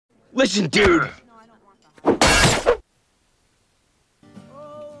Listen, dude.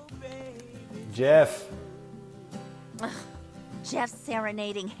 Jeff. Jeff's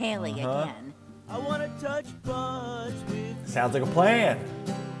serenading Haley again. I wanna touch buds with... Sounds like a plan.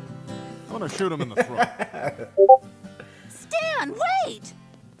 I want to shoot him in the throat. Stan, wait!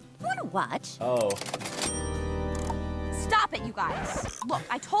 Wanna watch? Oh. Stop it, you guys. Look,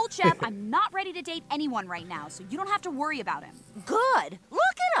 I told Jeff I'm not ready to date anyone right now, so you don't have to worry about him. Good.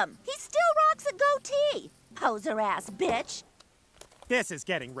 Look at him. He still rocks a goatee. Poser ass bitch. This is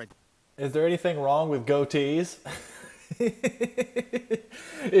getting ridiculous. Is there anything wrong with goatees?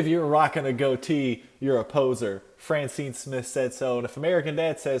 If you're rocking a goatee, you're a poser. Francine Smith said so, and if American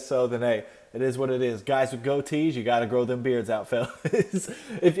Dad says so, then hey, it is what it is. Guys with goatees, you gotta grow them beards out, fellas.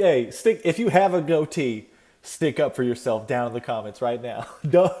 If you have a goatee, stick up for yourself down in the comments right now.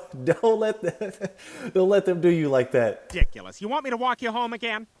 Don't let them do you like that. Ridiculous. You want me to walk you home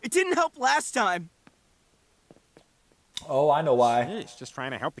again? It didn't help last time. Oh, I know why. He's just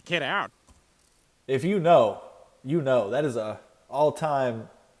trying to help the kid out. If you know, that is a all-time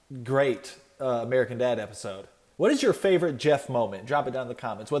great American Dad episode. What is your favorite Jeff moment? Drop it down in the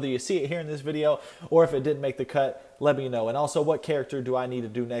comments. Whether you see it here in this video or if it didn't make the cut, let me know. And also, what character do I need to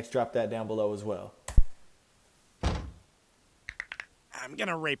do next? Drop that down below as well. I'm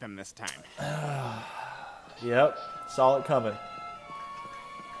gonna rape him this time. Yep, saw it coming.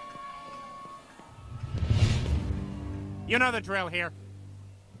 You know the drill here.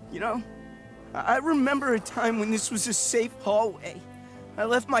 You know, I remember a time when this was a safe hallway. I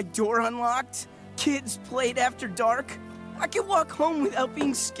left my door unlocked. Kids played after dark. I could walk home without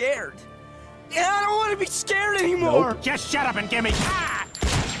being scared. Yeah, I don't want to be scared anymore. Nope. Just shut up and give me. Ah!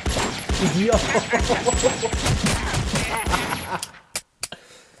 Yo.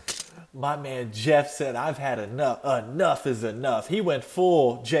 My man Jeff said, I've had enough. Enough is enough. He went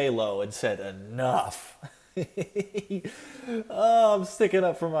full J-Lo and said, enough. Oh, I'm sticking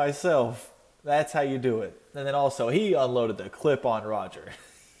up for myself. That's how you do it. And then also, he unloaded the clip on Roger.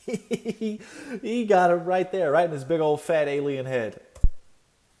 He got him right there, right in his big old fat alien head.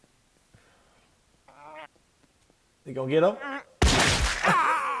 You gonna get him?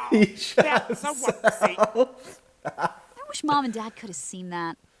 He shot himself. I wish Mom and Dad could have seen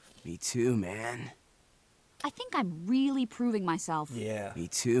that. Me too, man. I think I'm really proving myself. Yeah. Me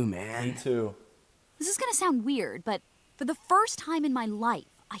too, man. Me too. This is gonna sound weird, but for the first time in my life,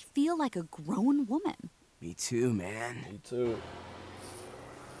 I feel like a grown woman. Me too, man. Me too.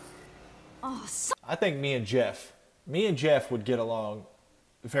 Oh, I think me and Jeff would get along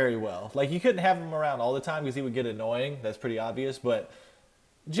very well. Like, you couldn't have him around all the time because he would get annoying. That's pretty obvious. But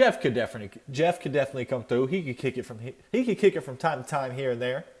Jeff could definitely come through. He could kick it from time to time here and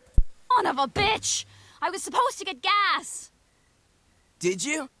there. son of a bitch! I was supposed to get gas. Did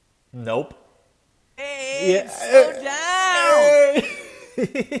you? Nope. Hey, Yeah. slow down!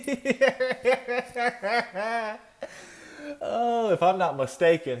 Oh, if I'm not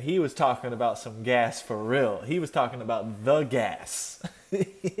mistaken, he was talking about some gas for real. He was talking about the gas.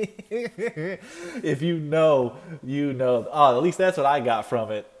 If you know, you know. Oh, at least that's what I got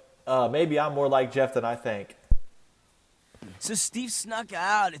from it. Maybe I'm more like Jeff than I think. So Steve snuck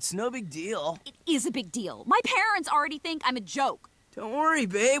out. It's no big deal. It is a big deal. My parents already think I'm a joke. Don't worry,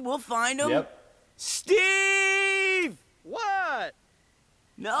 babe. We'll find him. Yep. Steve! What?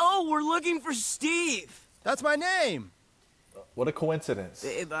 No, we're looking for Steve. That's my name. What a coincidence.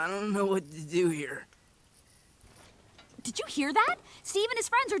 Babe, I don't know what to do here. Did you hear that? Steve and his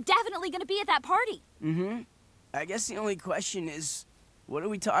friends are definitely going to be at that party. Mm-hmm. I guess the only question is, what are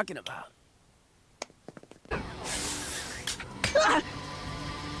we talking about? Ah!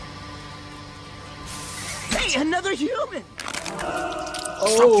 Hey, another human!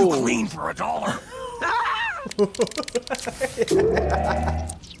 Oh. Suck you clean for $1.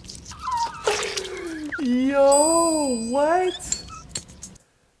 Yo, what?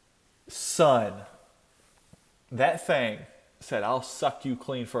 Son, that thing said, I'll suck you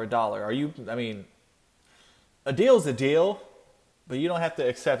clean for $1. Are you, I mean, a deal's a deal, but you don't have to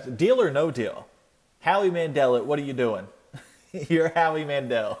accept, deal or no deal. Howie Mandel, what are you doing? You're Howie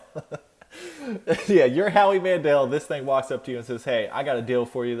Mandel. Yeah, you're Howie Mandel. This thing walks up to you and says, hey, I got a deal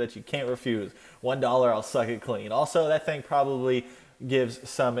for you that you can't refuse. $1, I'll suck it clean. Also, that thing probably gives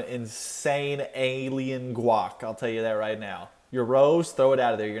some insane alien guac. I'll tell you that right now. Your rose, throw it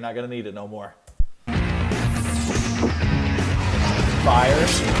out of there. You're not going to need it no more. Fire.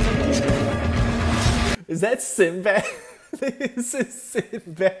 Is that Sinbad? This is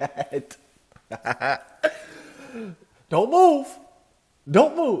Sinbad. Don't move.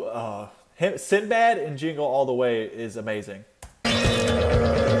 Don't move. Sinbad and Jingle All the Way is amazing.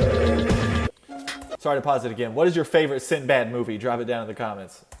 Sorry to pause it again. What is your favorite Sinbad movie? Drop it down in the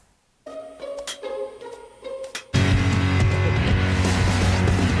comments.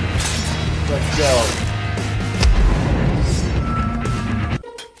 Let's go.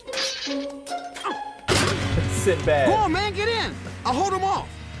 Sinbad. Go on, man, get in. I'll hold them off.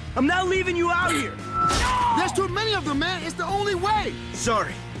 I'm not leaving you out here. There's too many of them, man. It's the only way.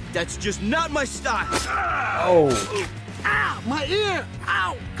 Sorry, that's just not my style. Oh. Ow, my ear.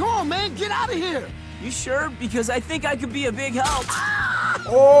 Ow. Come on, man, get out of here. You sure? Because I think I could be a big help.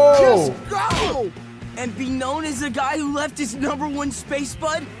 Oh. Just go. And be known as the guy who left his #1 space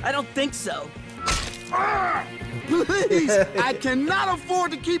bud? I don't think so. Please, I cannot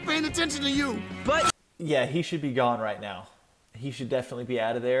afford to keep paying attention to you. But Yeah, he should be gone right now. He should definitely be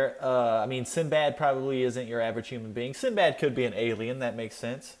out of there. I mean, Sinbad probably isn't your average human being. Sinbad could be an alien, that makes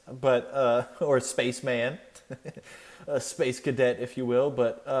sense. But, or a spaceman. A space cadet, if you will.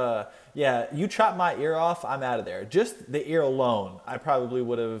 But, yeah, you chop my ear off, I'm out of there. Just the ear alone, I probably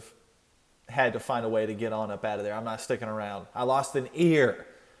would have had to find a way to get on up out of there. I'm not sticking around. I lost an ear.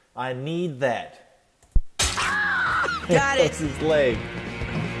 I need that. got it. That's his leg.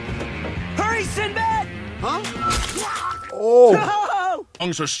 Hurry, Sinbad! Huh? Oh! Oh!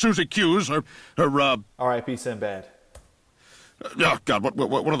 Songs are Susie Q's, R.I.P. Sinbad. oh God,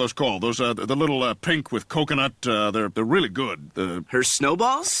 what are those called? Those, the little pink with coconut, they're really good. Her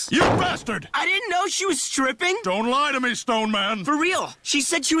snowballs? You bastard! I didn't know she was stripping. Don't lie to me, Stone Man. For real. She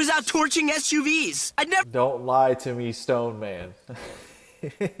said she was out torching SUVs. I'd never Don't lie to me, Stone Man.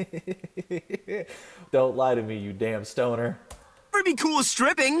 Don't lie to me, you damn stoner. be cool with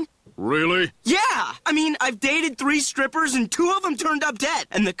stripping. Really? Yeah! I mean, I've dated 3 strippers and 2 of them turned up dead.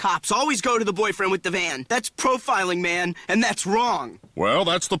 And the cops always go to the boyfriend with the van. That's profiling, man, and that's wrong. Well,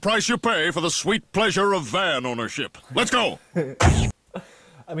 that's the price you pay for the sweet pleasure of van ownership. Let's go!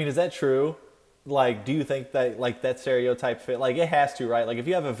 I mean, is that true? Like, do you think that, like, that stereotype fit? Like, it has to, right? Like, if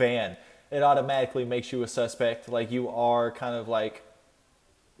you have a van, it automatically makes you a suspect. Like, you are kind of like,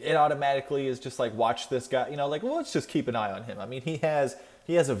 it automatically is just like, watch this guy. You know, like, well, let's just keep an eye on him. I mean, he has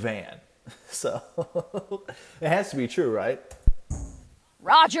a van. So, it has to be true, right?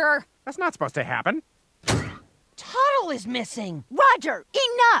 Roger! That's not supposed to happen. Tuttle is missing. Roger,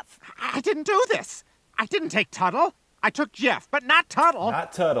 enough. I didn't do this. I didn't take Tuttle. I took Jeff, but not Tuttle.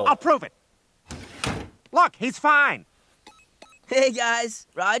 Not Tuttle. I'll prove it. Look, he's fine. Hey, guys.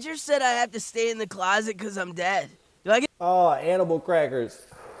 Roger said I have to stay in the closet because I'm dead. Do I get... Oh, animal crackers.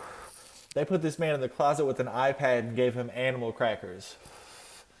 They put this man in the closet with an iPad and gave him animal crackers.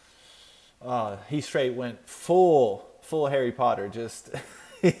 He straight went full Harry Potter. Just,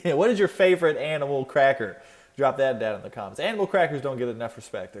 what is your favorite animal cracker? Drop that down in the comments. Animal crackers don't get enough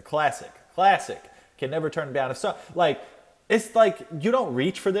respect. They're classic. Can never turn down. If so, like, it's like you don't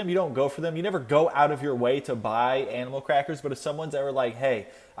reach for them, you don't go for them, you never go out of your way to buy animal crackers. But if someone's ever like, hey,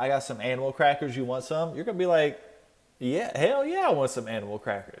 I got some animal crackers, you want some? You're gonna be like, yeah, hell yeah, I want some animal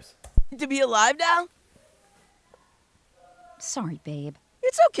crackers. to be alive now? Sorry, babe.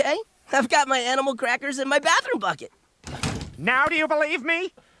 It's okay. I've got my animal crackers in my bathroom bucket. Now do you believe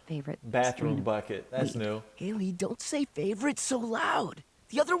me? Favorite Bathroom strain. bucket. That's new. Haley, don't say favorite so loud.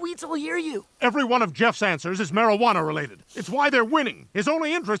 The other weeds will hear you. Every one of Jeff's answers is marijuana related. It's why they're winning. His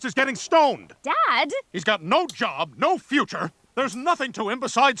only interest is getting stoned. Dad? He's got no job, no future. There's nothing to him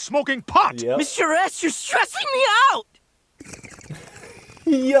besides smoking pot. Yep. Mr. S, you're stressing me out.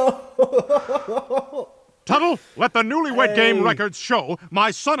 Yo. Tuttle, let the newlywed game Hey. records show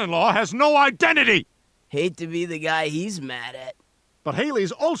my son-in-law has no identity. Hate to be the guy he's mad at. But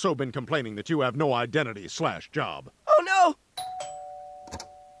Haley's also been complaining that you have no identity/job. Oh, no.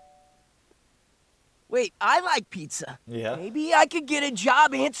 Wait, I like pizza. Yeah. Maybe I could get a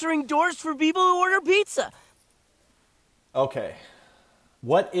job answering doors for people who order pizza. Okay.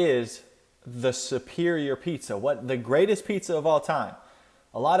 What is the superior pizza? What the greatest pizza of all time?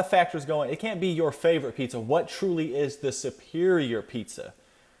 A lot of factors going. It can't be your favorite pizza. What truly is the superior pizza?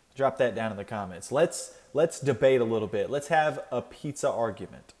 Drop that down in the comments. Let's debate a little bit. Let's have a pizza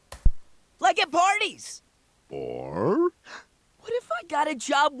argument. Like at parties. Or? What if I got a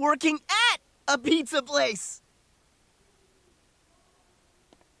job working at a pizza place?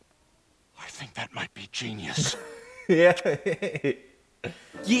 I think that might be genius. Yeah.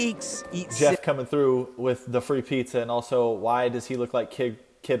 Geeks eat Jeff coming through with the free pizza, and also, why does he look like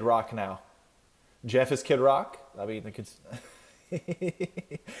Kid Rock now? Jeff is Kid Rock? I mean, the kid's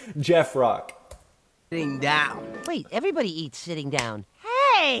Jeff Rock. sitting down. Wait, everybody eats sitting down.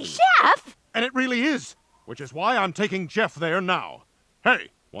 Hey! Jeff? And it really is, which is why I'm taking Jeff there now. Hey,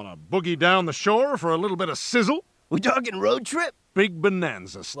 wanna boogie down the shore for a little bit of sizzle? We talking road trip? Big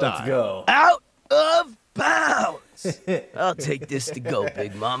bonanza style. Let's go. Out? of pounds. I'll take this to go,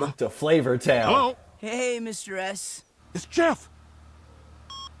 Big Mama. To Flavor Town. Hello? Hey, Mr. S. It's Jeff.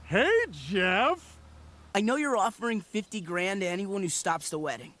 Hey, Jeff. I know you're offering 50 grand to anyone who stops the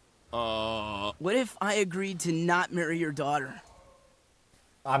wedding. What if I agreed to not marry your daughter?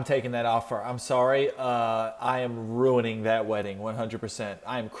 I'm taking that offer. I'm sorry. I am ruining that wedding 100%.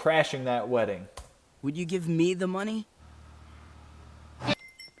 I am crashing that wedding. Would you give me the money?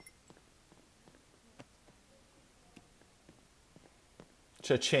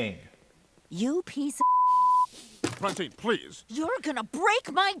 Cha-ching. You piece of... Francine, please. You're gonna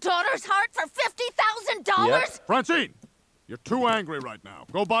break my daughter's heart for $50,000? Yep. Francine, you're too angry right now.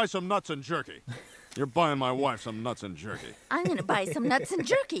 Go buy some nuts and jerky. You're buying my wife some nuts and jerky. I'm gonna buy some nuts and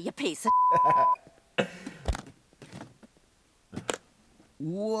jerky, you piece of...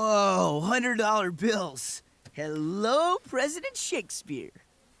 Whoa, $100 bills. Hello, President Shakespeare.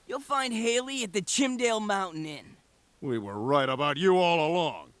 You'll find Haley at the Chimdale Mountain Inn. We were right about you all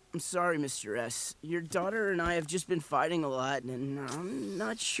along. I'm sorry, Mr. S. Your daughter and I have just been fighting a lot, and I'm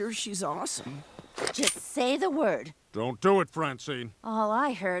not sure she's awesome. Just say the word. Don't do it, Francine. All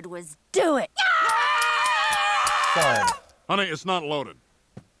I heard was, do it. Son. Honey, it's not loaded.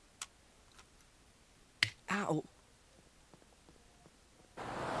 Ow.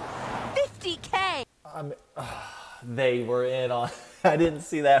 50K! They were in on... I didn't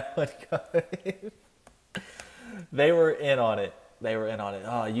see that one coming. They were in on it. They were in on it.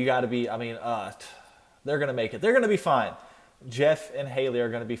 Oh, you got to be... I mean, they're going to make it. They're going to be fine. Jeff and Haley are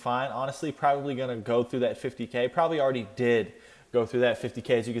going to be fine. Honestly, probably going to go through that 50K. Probably already did go through that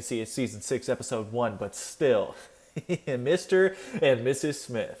 50K, as you can see, it's Season 6, Episode 1. But still, Mr. and Mrs.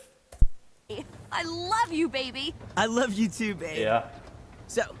 Smith. I love you, baby. I love you too, babe. Yeah.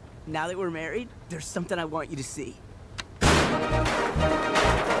 So, now that we're married, there's something I want you to see.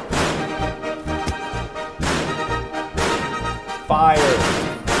 Fire.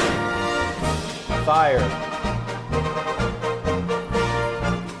 Fire.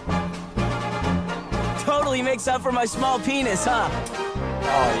 Totally makes up for my small penis, huh?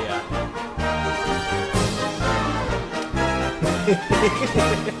 Oh, yeah.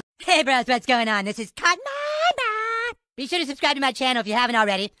 Hey bros, what's going on? This is Cotton. Be sure to subscribe to my channel if you haven't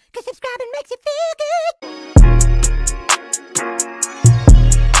already, because subscribing